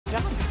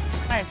job.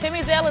 All right, Tim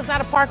Ezell is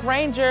not a park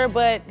ranger,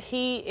 but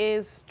he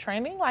is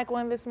training like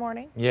one this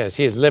morning. Yes,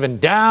 he is living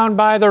down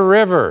by the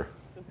river,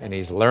 and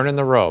he's learning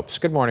the ropes.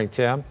 Good morning,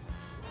 Tim.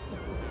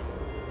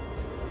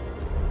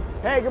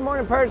 Hey, good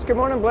morning, Perch. Good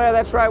morning, Blair.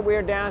 That's right, we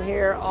are down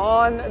here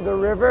on the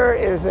river.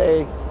 It is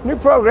a new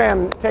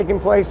program taking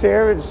place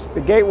here. It's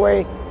the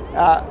Gateway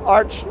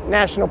Arch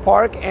National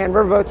Park, and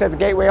Riverboats at the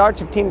Gateway Arch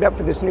have teamed up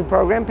for this new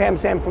program. Pam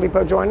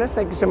Sanfilippo joined us.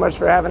 Thank you so much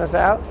for having us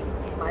out.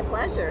 It's my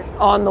pleasure.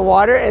 On the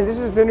water, and this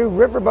is the new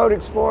Riverboat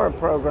Explorer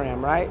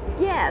program, right?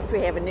 Yes, we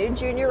have a new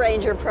Junior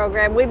Ranger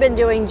program. We've been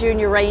doing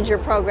Junior Ranger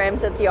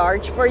programs at the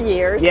Arch for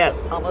years.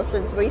 Yes. Almost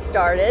since we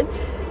started.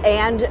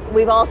 And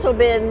we've also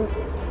been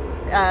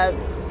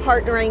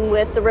partnering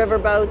with the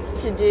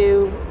Riverboats to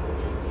do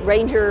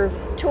Ranger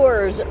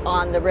tours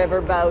on the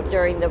riverboat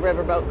during the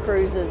riverboat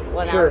cruises,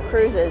 one-hour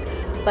cruises.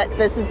 But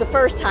this is the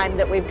first time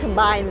that we've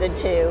combined the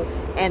two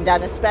and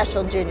done a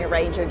special Junior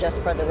Ranger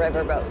just for the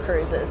riverboat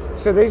cruises.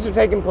 So these are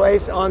taking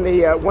place on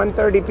the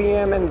 1:30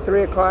 p.m. and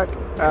 3 o'clock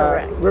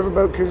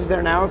riverboat cruises.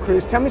 They're an hour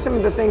cruise. Tell me some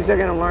of the things they're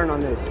going to learn on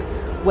this.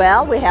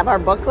 Well, we have our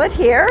booklet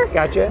here.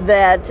 Gotcha.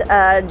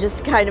 That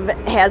just kind of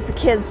has the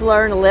kids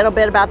learn a little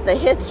bit about the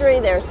history.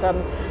 There's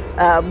some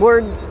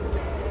word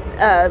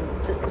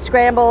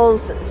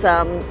scrambles,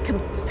 some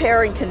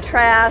compare and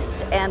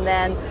contrast, and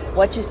then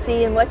what you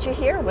see and what you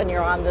hear when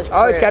you're on the cruise.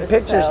 Oh, it's got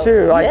pictures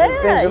too, like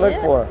things to look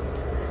for.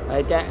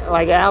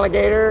 Like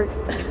alligator,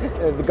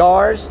 the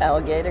gars.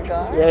 Alligator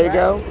gars. There you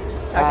go.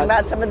 Talking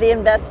about some of the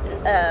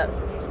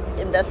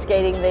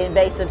investigating the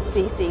invasive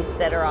species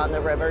that are on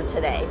the river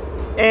today.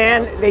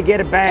 And they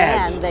get a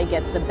badge. And they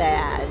get the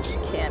badge.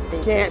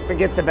 Can't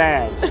forget the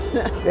badge.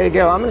 There you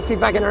go. I'm going to see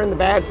if I can earn the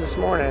badge this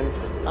morning.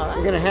 All right.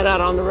 We're going to head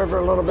out on the river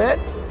a little bit,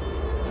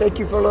 take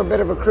you for a little bit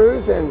of a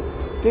cruise, and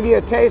give you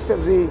a taste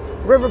of the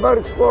Riverboat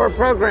Explorer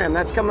program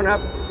that's coming up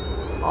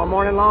all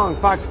morning long.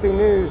 Fox 2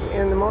 News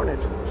in the morning.